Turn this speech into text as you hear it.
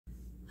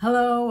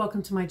Hello,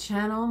 welcome to my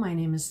channel. My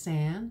name is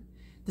San.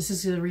 This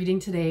is a reading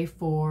today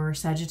for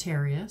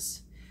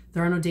Sagittarius.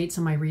 There are no dates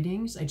on my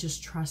readings. I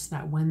just trust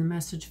that when the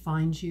message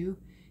finds you,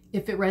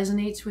 if it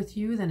resonates with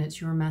you, then it's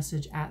your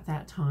message at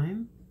that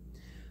time.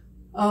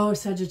 Oh,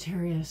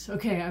 Sagittarius.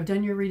 Okay, I've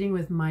done your reading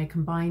with my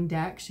combined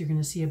decks. You're going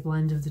to see a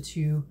blend of the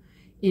two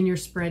in your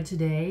spread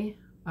today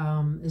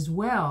as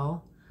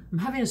well. I'm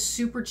having a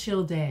super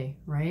chill day,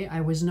 right?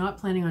 I was not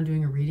planning on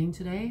doing a reading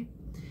today.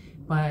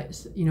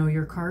 But, you know,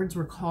 your cards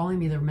were calling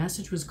me. Their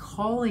message was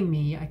calling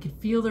me. I could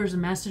feel there's a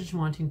message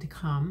wanting to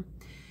come.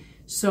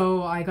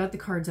 So I got the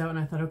cards out and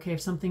I thought, okay,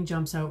 if something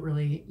jumps out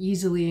really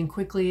easily and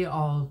quickly,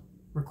 I'll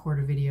record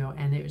a video.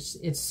 And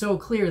it's so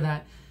clear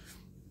that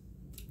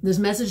this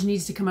message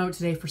needs to come out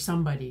today for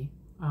somebody.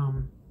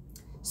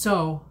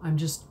 So I'm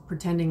just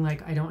pretending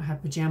like I don't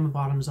have pajama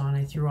bottoms on.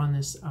 I threw on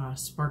this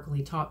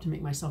sparkly top to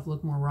make myself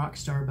look more rock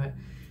star, but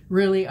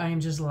really, I am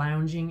just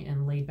lounging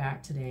and laid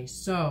back today.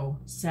 So,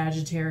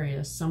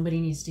 Sagittarius, somebody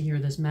needs to hear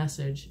this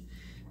message.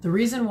 The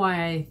reason why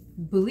I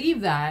believe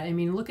that, I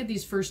mean, look at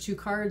these first two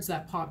cards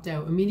that popped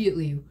out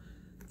immediately.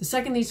 The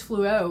second these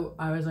flew out,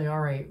 I was like,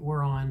 all right,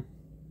 we're on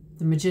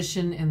the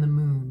Magician and the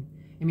Moon.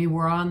 I mean,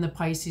 we're on the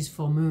Pisces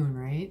full moon,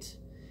 right?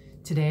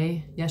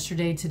 Today,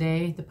 yesterday,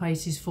 today, the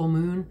Pisces full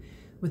moon.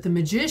 With the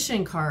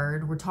Magician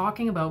card, we're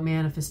talking about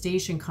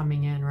manifestation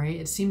coming in, right?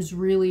 It seems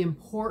really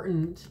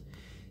important.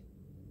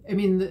 I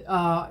mean,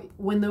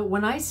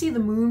 when I see the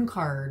moon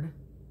card,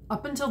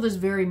 up until this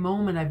very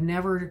moment, I've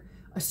never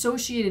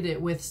associated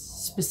it with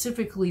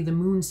specifically the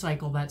moon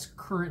cycle that's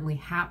currently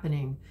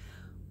happening.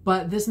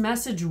 But this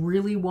message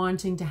really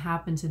wanting to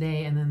happen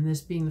today, and then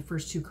this being the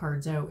first two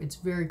cards out, it's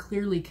very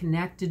clearly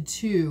connected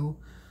to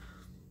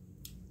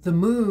the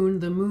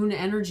moon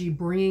energy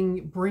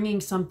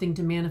bringing something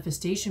to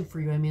manifestation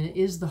for you. I mean, it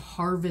is the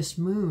harvest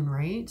moon,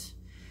 right?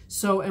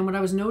 So, and what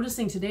I was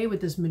noticing today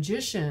with this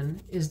Magician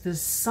is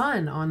this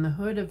sun on the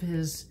hood of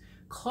his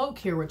cloak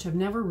here, which I've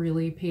never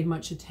really paid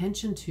much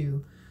attention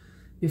to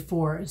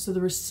before. So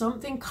there was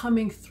something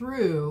coming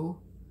through.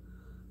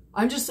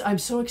 I'm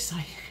so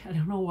excited. I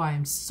don't know why.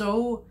 I'm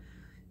so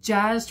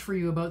jazzed for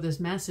you about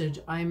this message.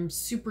 I'm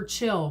super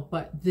chill,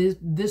 but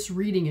this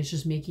reading is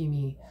just making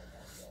me,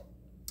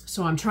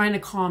 so I'm trying to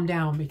calm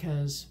down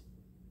because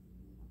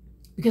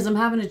I'm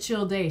having a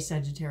chill day,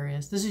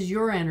 Sagittarius. This is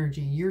your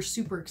energy. You're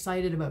super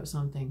excited about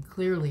something.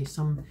 Clearly,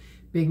 some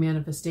big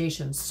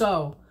manifestation.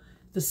 So,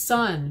 the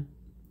sun.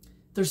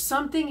 There's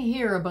something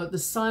here about the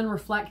sun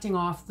reflecting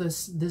off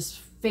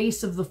this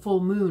face of the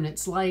full moon.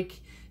 It's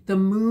like the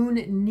moon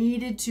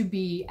needed to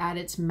be at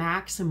its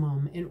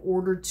maximum in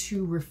order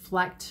to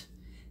reflect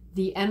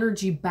the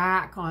energy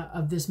back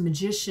of this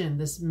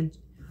magician.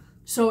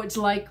 So it's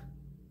like,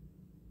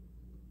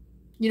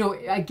 you know,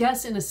 I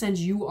guess in a sense,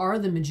 you are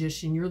the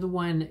magician. You're the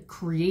one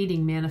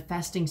creating,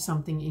 manifesting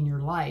something in your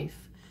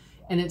life.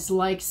 And it's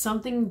like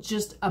something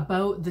just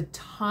about the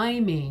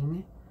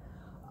timing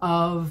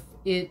of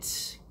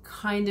it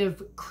kind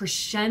of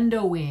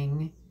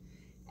crescendoing.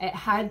 It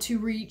had to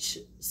reach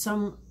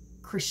some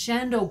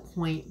crescendo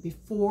point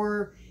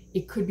before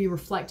it could be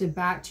reflected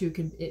back to.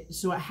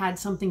 So it had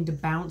something to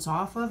bounce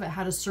off of. It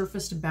had a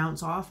surface to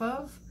bounce off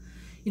of.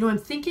 You know, I'm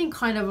thinking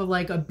kind of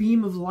like a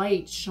beam of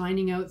light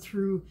shining out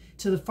through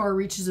to the far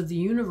reaches of the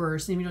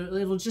universe. And, you know,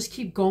 it'll just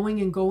keep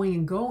going and going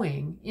and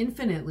going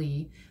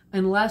infinitely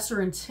unless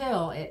or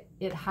until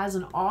it has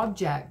an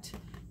object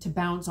to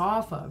bounce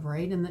off of,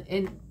 right?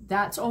 And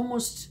that's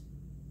almost,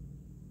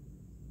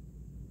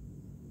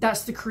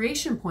 that's the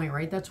creation point,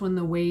 right? That's when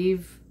the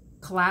wave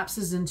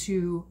collapses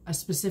into a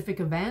specific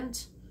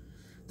event.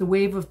 The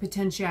wave of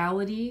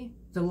potentiality,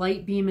 the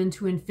light beam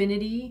into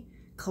infinity,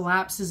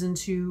 collapses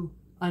into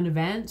an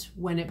event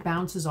when it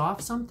bounces off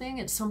something.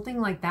 It's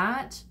something like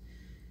that,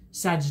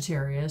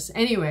 Sagittarius.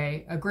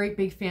 Anyway, a great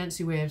big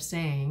fancy way of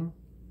saying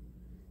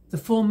the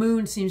full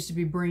moon seems to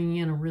be bringing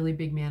in a really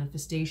big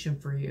manifestation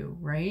for you,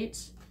 right?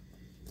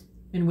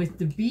 And with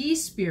the bee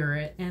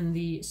spirit and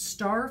the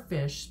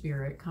starfish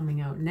spirit coming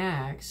out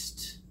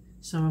next,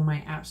 some of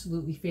my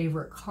absolutely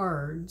favorite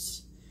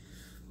cards.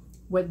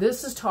 What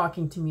this is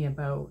talking to me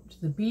about,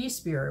 the bee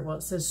spirit, well,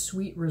 it says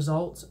sweet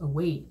results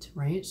await,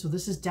 right? So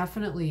this is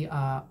definitely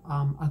a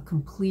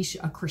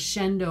completion, a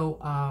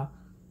crescendo,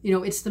 you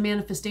know, it's the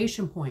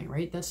manifestation point,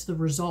 right? That's the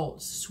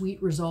results,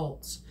 sweet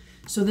results.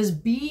 So this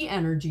bee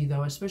energy,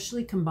 though,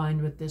 especially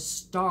combined with this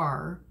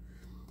star,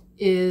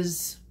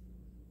 it's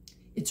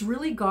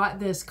really got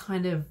this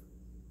kind of,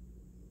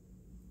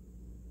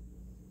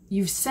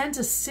 you've sent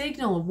a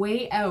signal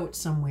way out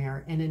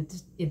somewhere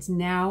and it's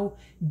now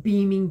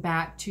beaming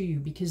back to you,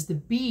 because the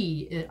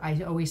bee,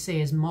 I always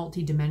say, is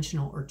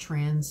multi-dimensional or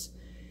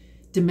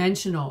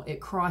trans-dimensional.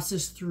 It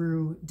crosses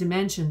through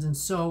dimensions. And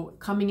so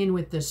coming in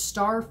with this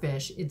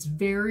starfish, it's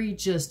very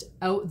just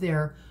out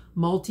there,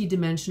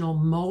 multi-dimensional,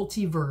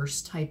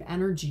 multiverse type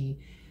energy.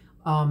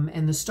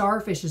 And the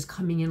starfish is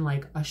coming in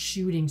like a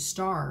shooting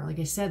star. Like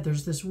I said,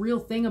 there's this real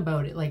thing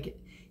about it, like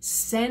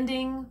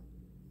sending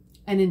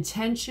an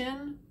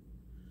intention,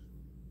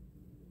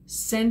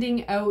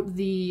 sending out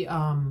the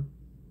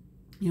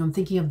You know, I'm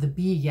thinking of the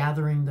bee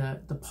gathering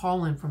the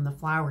pollen from the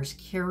flowers,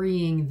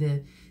 carrying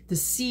the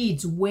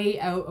seeds way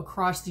out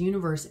across the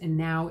universe, and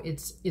now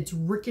it's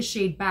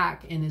ricocheted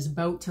back and is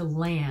about to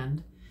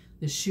land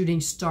the shooting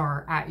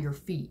star at your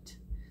feet.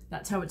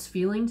 That's how it's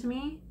feeling to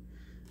me.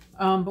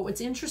 But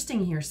what's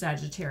interesting here,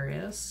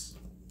 Sagittarius,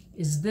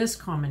 is this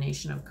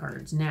combination of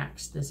cards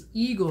next. This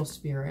Eagle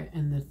Spirit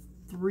and the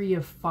Three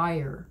of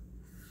Fire.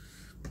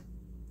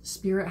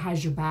 Spirit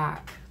has your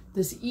back.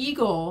 This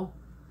eagle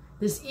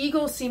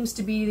seems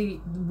to be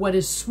what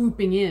is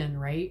swooping in,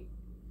 right?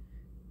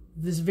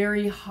 This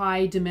very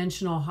high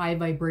dimensional, high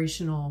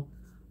vibrational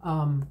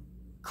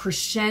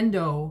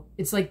crescendo.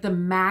 It's like the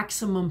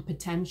maximum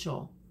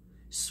potential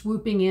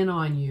swooping in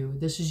on you.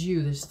 This is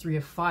you, this Three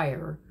of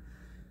Fire.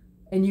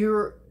 And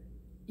you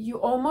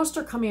almost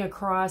are coming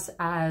across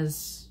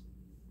as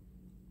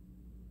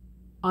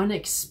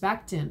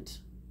unexpected.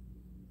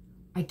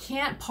 I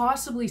can't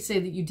possibly say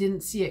that you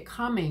didn't see it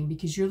coming,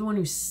 because you're the one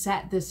who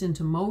set this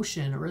into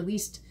motion, or at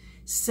least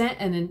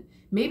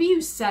maybe you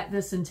set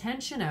this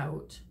intention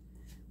out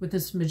with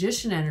this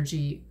Magician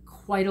energy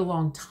quite a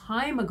long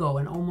time ago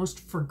and almost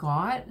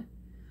forgot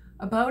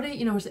about it.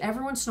 You know,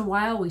 every once in a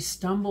while we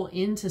stumble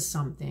into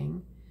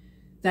something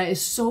that is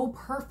so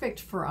perfect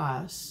for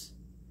us.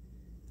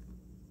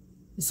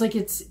 It's like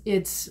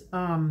it's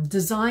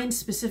designed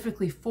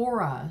specifically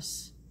for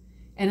us.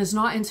 And it's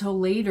not until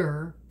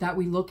later that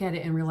we look at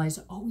it and realize,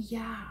 oh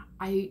yeah,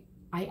 I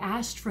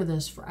asked for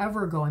this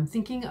forever ago. I'm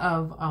thinking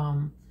of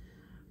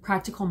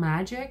Practical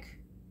Magic.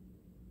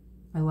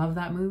 I love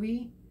that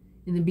movie.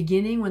 In the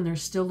beginning, when they're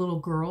still little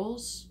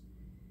girls,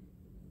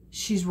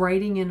 she's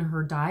writing in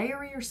her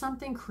diary or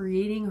something,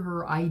 creating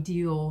her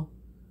ideal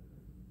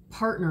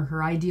partner,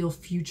 her ideal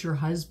future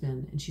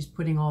husband. And she's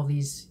putting all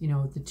these, you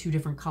know, the 2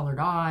 different colored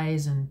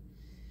eyes. And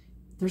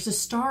there's a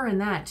star in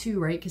that too,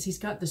 right? Because he's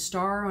got the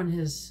star on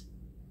his...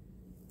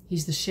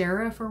 He's the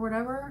sheriff or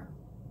whatever.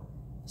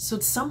 So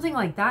it's something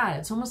like that.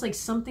 It's almost like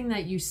something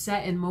that you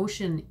set in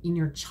motion in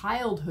your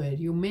childhood.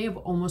 You may have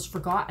almost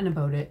forgotten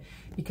about it,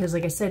 because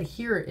like I said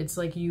here, it's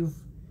like you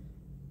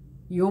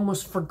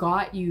almost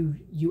forgot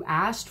you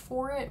asked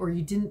for it, or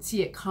you didn't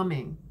see it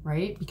coming,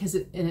 right? Because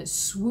it's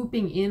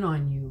swooping in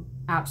on you.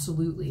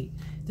 Absolutely.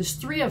 This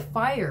Three of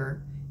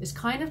Fire is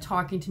kind of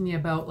talking to me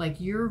about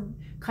like you're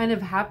kind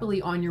of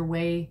happily on your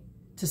way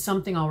to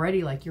something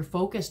already. Like you're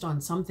focused on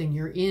something.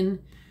 You're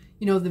in,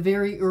 you know, the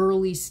very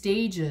early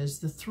stages,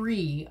 the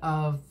 3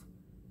 of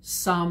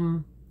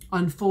some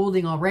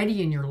unfolding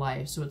already in your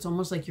life. So it's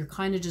almost like you're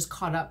kind of just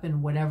caught up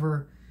in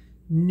whatever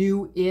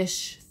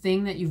new-ish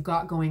thing that you've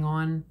got going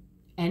on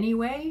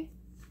anyway.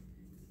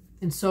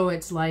 And so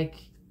it's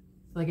like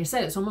I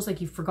said, it's almost like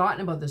you've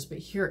forgotten about this, but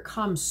here it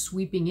comes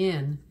sweeping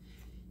in.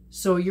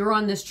 So you're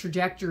on this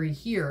trajectory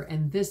here,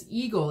 and this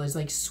eagle is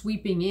like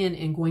sweeping in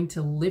and going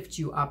to lift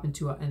you up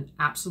into an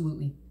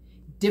absolutely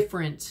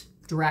different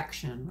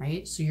direction,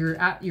 right? So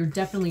you're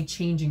definitely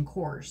changing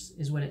course,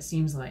 is what it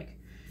seems like.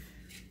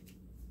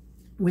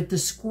 With the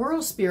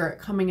Squirrel Spirit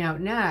coming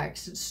out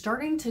next, it's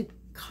starting to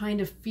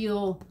kind of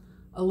feel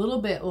a little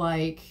bit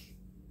like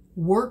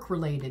work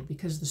related,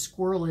 because the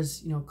squirrel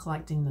is, you know,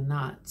 collecting the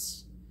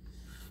nuts.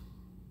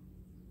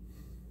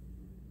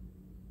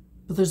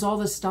 But there's all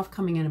this stuff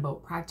coming in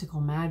about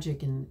practical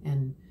magic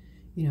and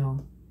you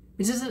know,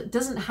 it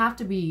doesn't have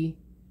to be,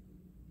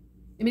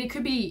 I mean, it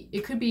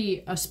could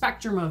be a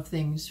spectrum of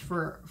things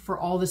for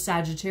all the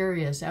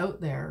Sagittarius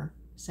out there,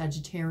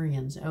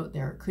 Sagittarians out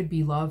there. It could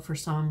be love for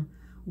some,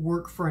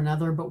 work for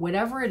another, but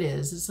whatever it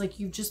is, it's like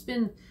you've just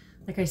been,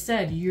 like I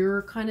said,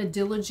 you're kind of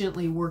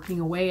diligently working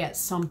away at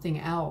something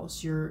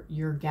else.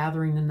 You're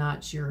gathering the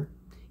nuts. You're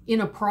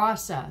in a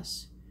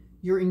process.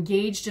 You're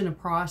engaged in a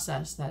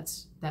process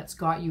that's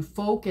got you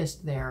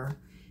focused there,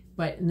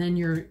 but and then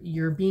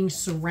you're being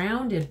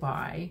surrounded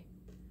by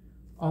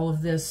all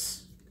of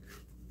this.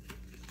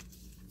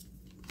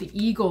 The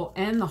eagle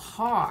and the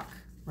hawk,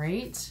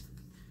 right?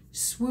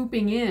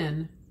 Swooping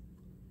in.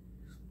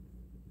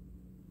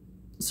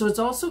 So it's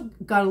also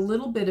got a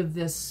little bit of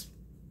this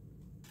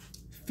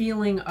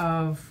feeling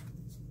of,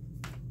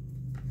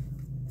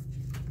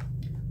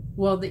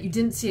 well, that you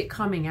didn't see it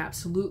coming,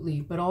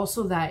 absolutely, but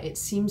also that it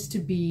seems to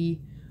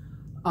be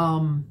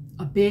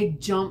a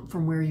big jump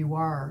from where you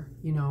are.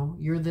 You know,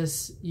 you're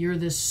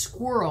this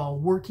squirrel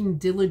working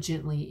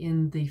diligently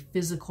in the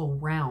physical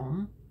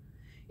realm.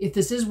 If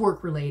this is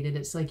work related,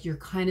 it's like you're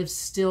kind of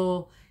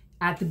still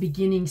at the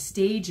beginning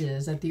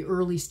stages, at the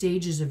early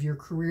stages of your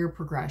career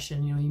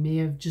progression. You know, you may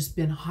have just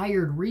been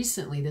hired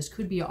recently. This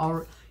could be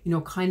all, you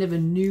know, kind of a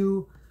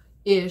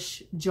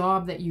new-ish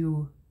job that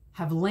you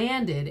have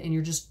landed, and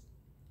you're just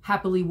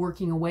happily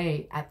working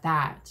away at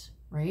that,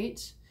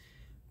 right?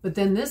 But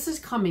then this is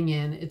coming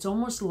in. It's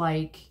almost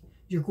like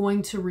you're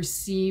going to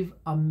receive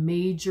a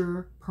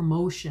major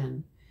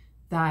promotion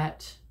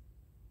that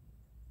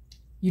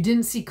you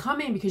didn't see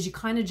coming because you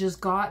kind of just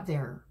got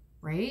there,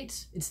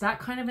 right? It's that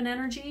kind of an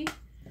energy.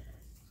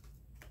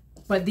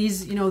 But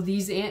these, you know,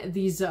 these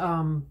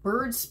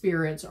bird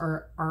spirits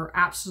are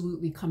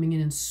absolutely coming in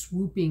and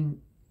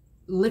swooping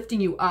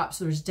lifting you up.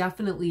 So there's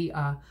definitely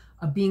a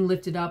being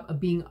lifted up, a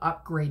being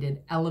upgraded,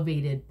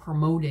 elevated,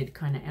 promoted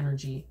kind of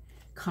energy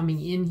coming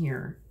in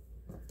here.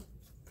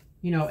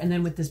 You know, and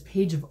then with this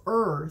Page of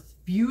Earth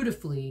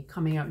beautifully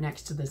coming out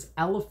next to this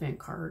Elephant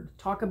card.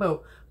 Talk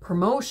about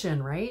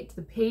promotion, right?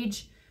 The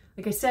page,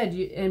 like I said,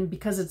 and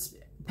because it's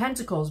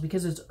Pentacles,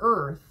 because it's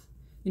Earth,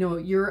 you know,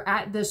 you're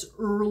at this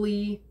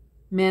early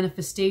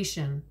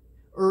manifestation,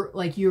 or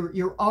like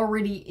you're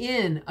already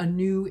in a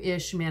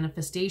new-ish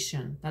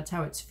manifestation. That's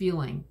how it's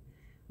feeling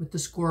with the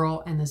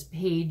squirrel and this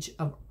Page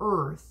of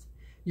Earth.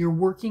 You're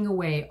working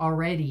away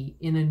already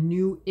in a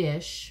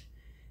new-ish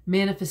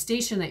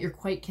manifestation that you're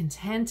quite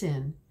content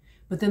in.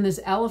 But then this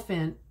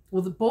Elephant,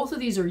 well, both of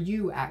these are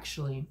you,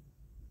 actually.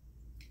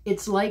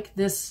 It's like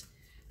this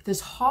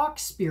hawk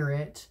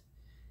spirit.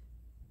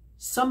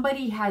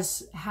 Somebody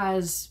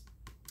has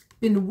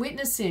been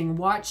witnessing,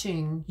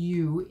 watching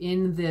you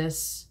in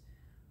this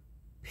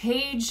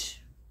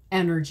page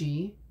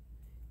energy,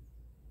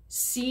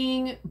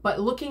 seeing, but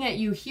looking at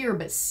you here,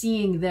 but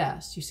seeing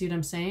this. You see what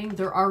I'm saying?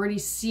 They're already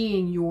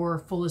seeing your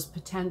fullest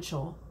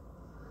potential.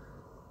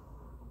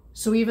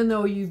 So even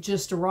though you've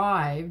just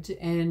arrived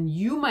and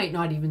you might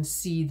not even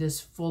see this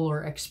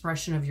fuller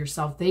expression of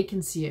yourself, they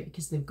can see it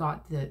because they've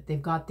got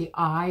the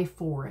eye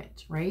for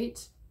it, right?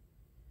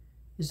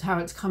 This is how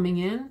it's coming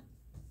in.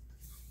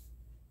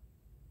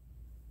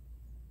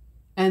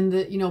 And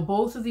you know,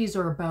 both of these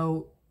are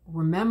about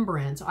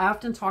remembrance. I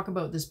often talk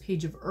about this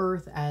Page of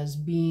Earth as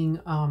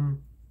being,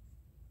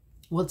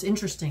 well, it's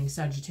interesting,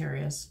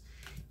 Sagittarius.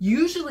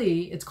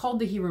 Usually it's called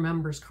the He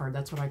Remembers card.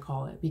 That's what I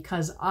call it,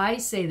 because I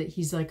say that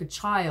he's like a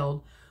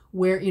child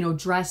where, you know,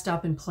 dressed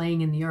up and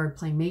playing in the yard,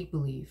 playing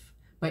make-believe.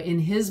 But in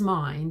his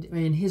mind,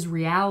 in his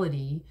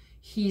reality,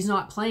 he's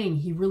not playing.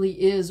 He really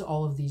is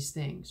all of these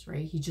things,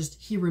 right?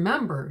 He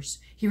remembers.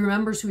 He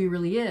remembers who he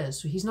really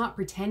is. So he's not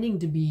pretending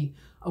to be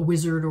a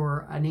wizard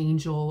or an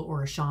angel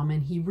or a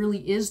shaman. He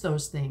really is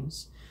those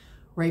things,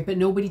 right? But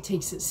nobody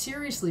takes it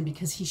seriously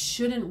because he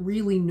shouldn't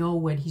really know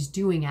what he's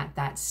doing at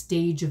that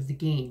stage of the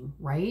game,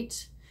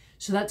 right?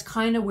 So that's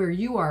kind of where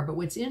you are. But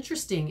what's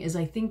interesting is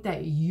I think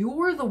that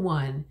you're the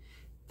one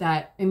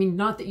that, I mean,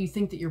 not that you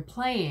think that you're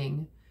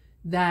playing,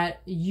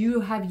 that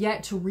you have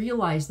yet to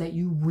realize that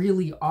you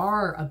really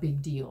are a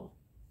big deal.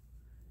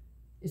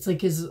 It's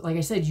like, like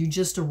I said, you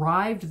just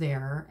arrived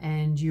there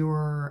and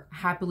you're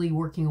happily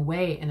working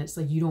away, and it's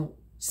like you don't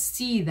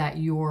see that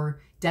you're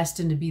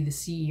destined to be the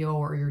CEO,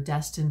 or you're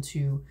destined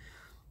to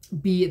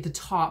be at the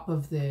top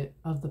of the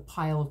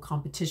pile of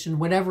competition,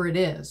 whatever it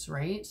is,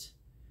 right?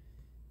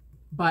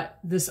 But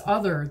this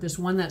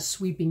one that's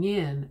sweeping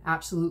in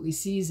absolutely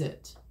sees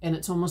it. And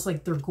it's almost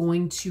like they're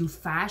going to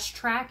fast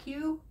track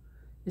you,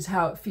 is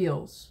how it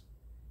feels.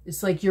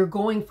 It's like you're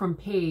going from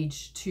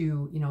page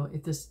to, you know,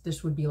 if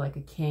this would be like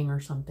a king or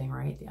something,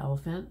 right? The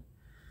elephant.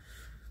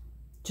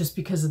 Just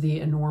because of the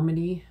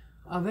enormity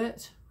of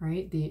it,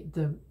 right?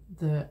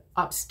 The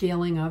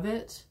upscaling of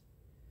it.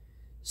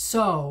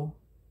 So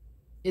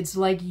it's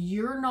like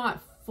you're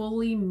not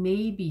fully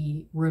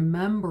maybe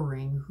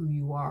remembering who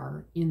you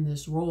are in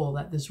this role,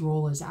 that this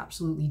role is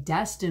absolutely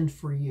destined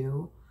for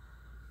you.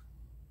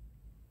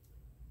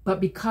 But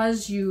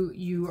because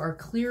you are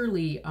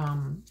clearly,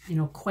 you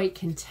know, quite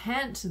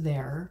content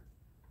there,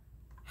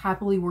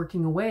 happily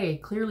working away,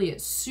 clearly it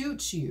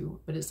suits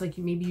you, but it's like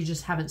maybe you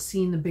just haven't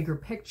seen the bigger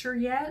picture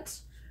yet.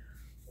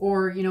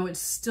 Or, you know, it's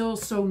still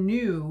so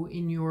new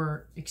in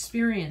your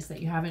experience that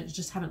you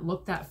just haven't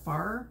looked that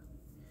far.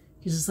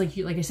 Because it's like,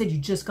 like I said, you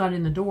just got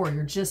in the door.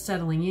 You're just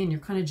settling in. You're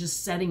kind of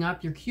just setting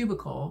up your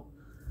cubicle.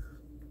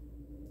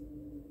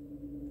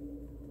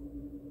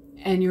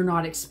 And you're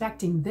not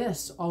expecting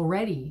this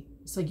already.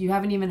 It's like you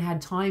haven't even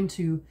had time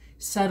to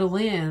settle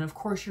in. Of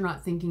course, you're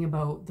not thinking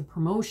about the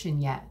promotion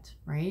yet,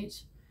 right?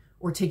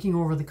 Or taking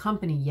over the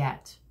company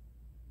yet.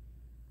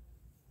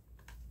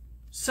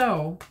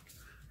 So,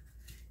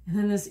 and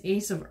then this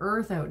Ace of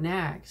Earth out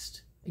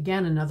next.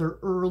 Again, another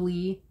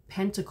early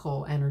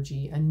pentacle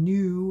energy, a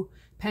new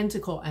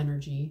pentacle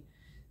energy.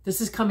 This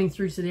is coming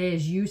through today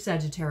as you,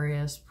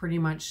 Sagittarius, pretty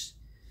much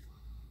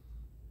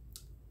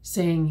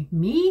saying,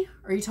 me?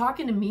 Are you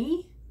talking to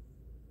me?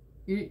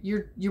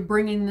 You're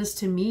bringing this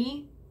to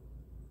me?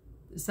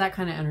 It's that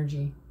kind of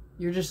energy.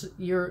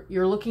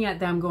 You're looking at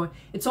them going,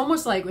 it's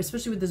almost like,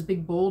 especially with this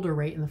big boulder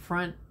right in the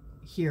front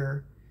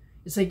here,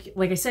 it's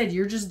like I said,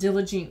 you're just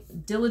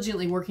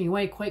diligently working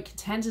away quite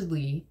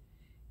contentedly.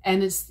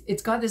 And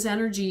it's got this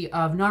energy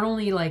of not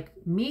only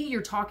like me,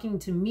 you're talking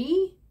to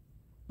me,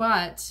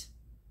 but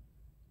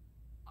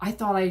I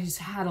thought I just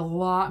had a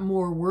lot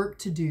more work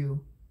to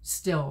do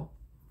still,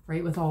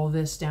 right? With all of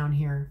this down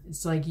here.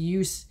 It's like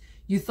you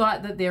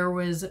thought that there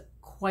was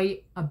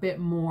quite a bit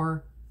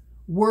more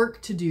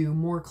work to do,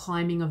 more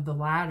climbing of the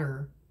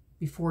ladder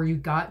before you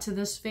got to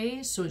this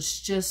phase. So it's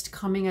just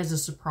coming as a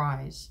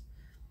surprise.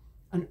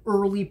 An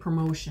early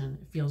promotion,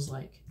 it feels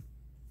like.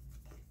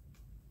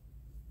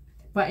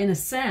 But in a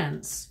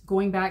sense,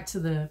 going back to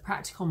the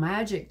practical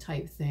magic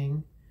type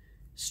thing,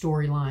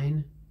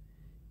 storyline,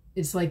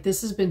 it's like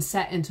this has been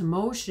set into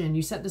motion.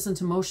 You set this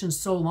into motion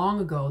so long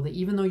ago that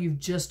even though you've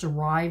just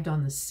arrived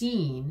on the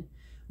scene,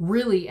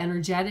 really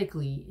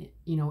energetically,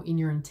 you know, in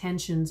your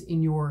intentions,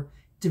 in your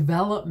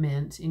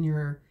development, in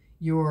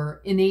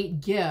your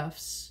innate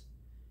gifts,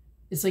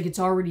 it's like it's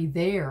already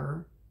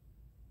there.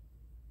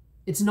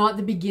 It's not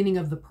the beginning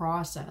of the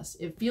process.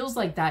 It feels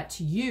like that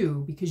to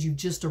you because you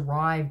just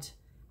arrived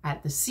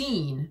at the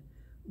scene.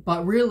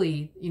 But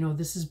really, you know,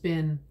 this has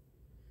been,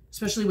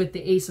 especially with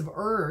the Ace of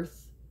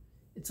Earth,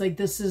 it's like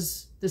this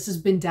has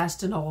been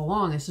destined all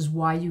along. This is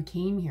why you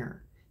came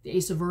here. The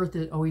Ace of Earth,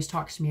 it always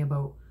talks to me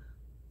about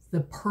the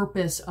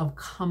purpose of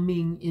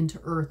coming into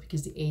Earth,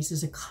 because the Ace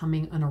is a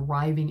coming, an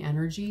arriving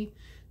energy.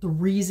 The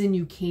reason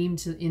you came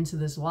into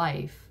this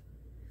life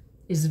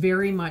is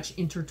very much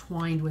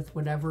intertwined with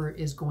whatever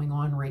is going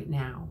on right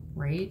now,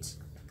 right?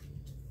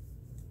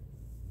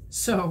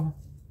 So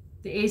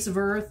the Ace of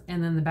Earth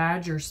and then the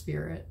Badger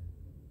spirit,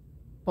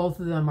 both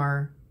of them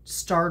are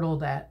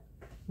startled at,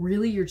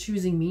 really, you're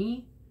choosing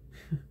me?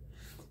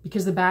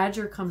 Because the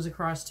Badger comes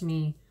across to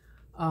me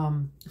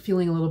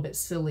feeling a little bit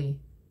silly.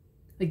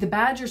 Like the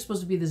Badger is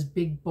supposed to be this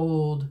big,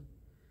 bold,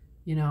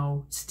 you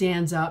know,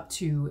 stands up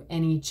to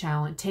any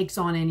challenge, takes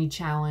on any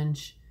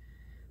challenge.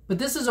 But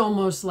this is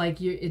almost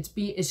like it's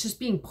just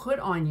being put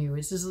on you.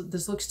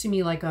 This looks to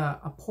me like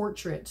a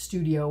portrait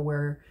studio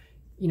where,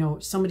 you know,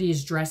 somebody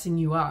is dressing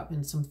you up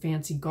in some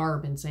fancy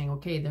garb and saying,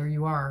 okay, there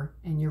you are.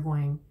 And you're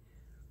going,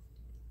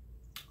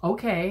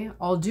 okay,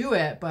 I'll do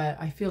it, but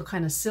I feel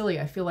kind of silly.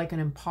 I feel like an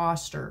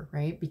imposter,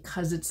 right?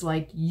 Because it's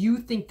like you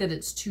think that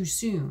it's too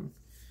soon.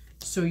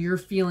 So you're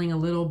feeling a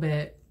little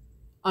bit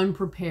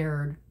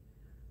unprepared,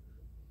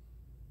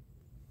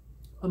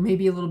 or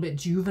maybe a little bit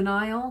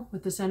juvenile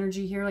with this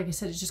energy here. Like I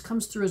said, it just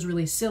comes through as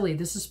really silly.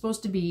 This is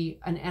supposed to be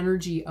an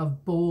energy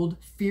of bold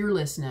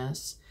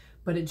fearlessness,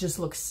 but it just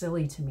looks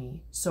silly to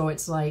me. So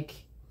it's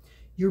like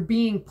you're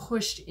being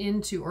pushed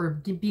into, or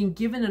being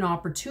given an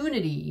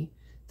opportunity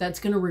that's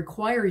going to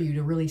require you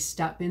to really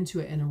step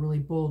into it in a really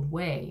bold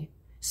way.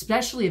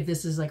 Especially if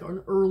this is like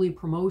an early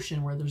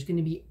promotion where there's going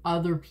to be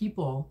other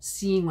people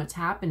seeing what's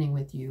happening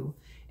with you.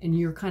 And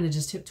you're kind of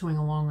just tiptoeing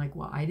along like,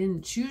 well, I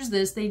didn't choose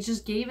this. They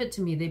just gave it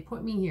to me. They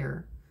put me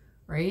here,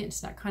 right?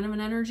 It's that kind of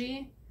an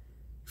energy.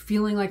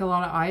 Feeling like a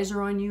lot of eyes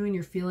are on you and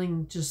you're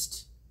feeling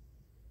just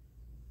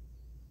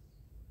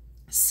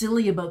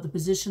silly about the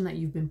position that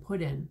you've been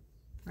put in,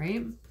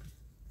 right?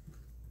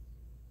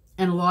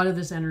 And a lot of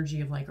this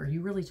energy of like, are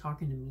you really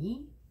talking to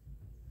me?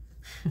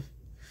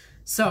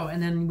 So,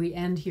 and then we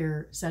end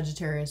here,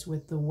 Sagittarius,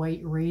 with the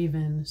White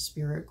Raven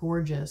spirit,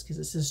 gorgeous, because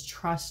it says,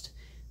 trust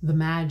the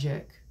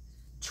magic.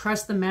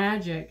 Trust the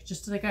magic,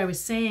 just like I was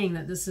saying,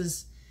 that this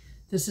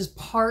is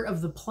part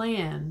of the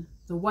plan.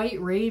 The White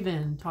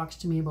Raven talks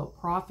to me about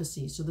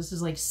prophecy. So this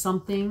is like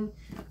something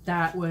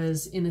that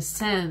was, in a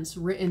sense,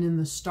 written in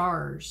the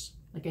stars.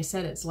 Like I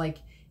said, it's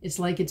like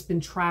it's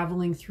been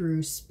traveling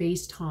through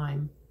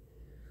space-time,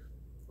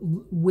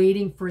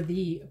 waiting for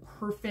the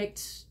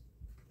perfect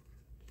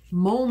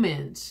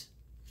moment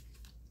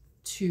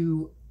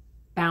to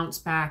bounce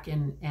back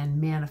and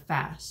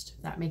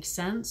manifest. That makes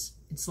sense?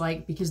 It's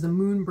like, because the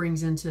moon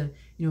brings into,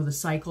 you know, the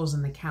cycles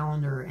and the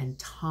calendar and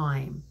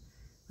time,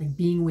 like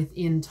being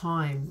within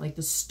time. Like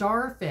the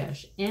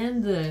starfish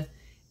and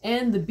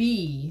the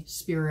bee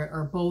spirit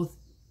are both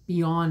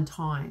beyond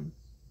time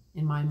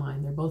in my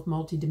mind. They're both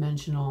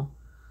multidimensional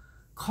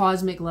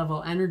cosmic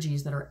level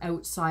energies that are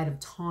outside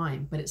of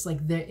time, but it's like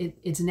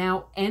it's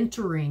now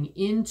entering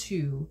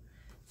into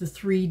the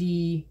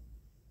 3D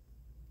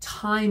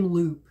time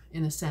loop,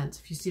 in a sense,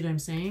 if you see what I'm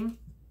saying.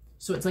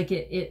 So it's like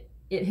it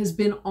has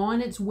been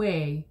on its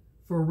way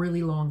for a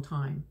really long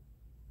time.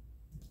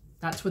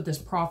 That's what this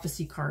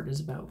prophecy card is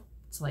about.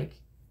 It's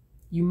like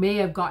you may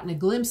have gotten a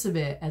glimpse of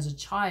it as a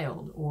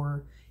child,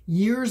 or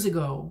years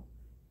ago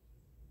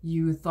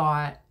you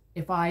thought,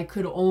 if I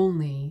could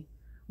only,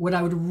 what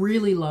I would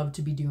really love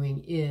to be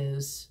doing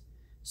is.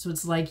 So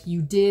it's like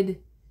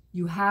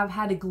you have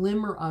had a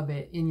glimmer of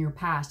it in your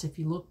past if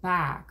you look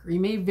back, or you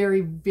may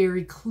very,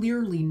 very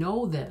clearly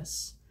know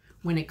this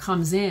when it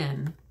comes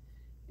in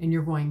and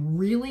you're going,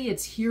 really,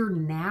 it's here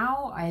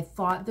now? I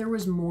thought there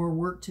was more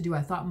work to do.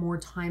 I thought more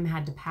time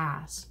had to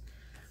pass.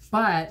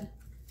 But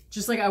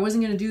just like I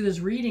wasn't going to do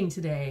this reading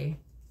today,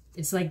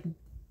 it's like,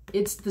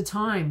 it's the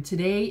time.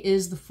 Today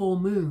is the full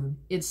moon.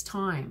 It's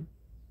time.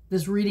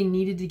 This reading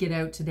needed to get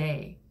out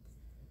today.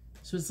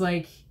 So it's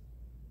like,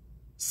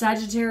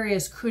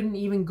 Sagittarius couldn't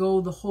even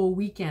go the whole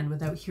weekend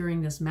without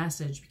hearing this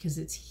message, because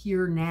it's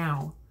here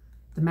now.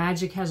 The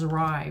magic has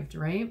arrived,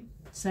 right,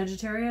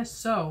 Sagittarius?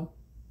 So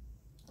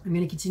I'm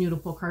going to continue to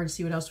pull cards,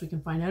 see what else we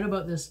can find out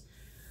about this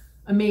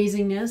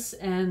amazingness.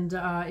 And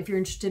if you're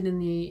interested in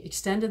the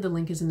extended, the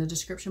link is in the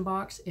description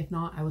box. If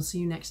not, I will see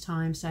you next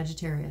time,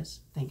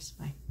 Sagittarius. Thanks.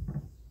 Bye.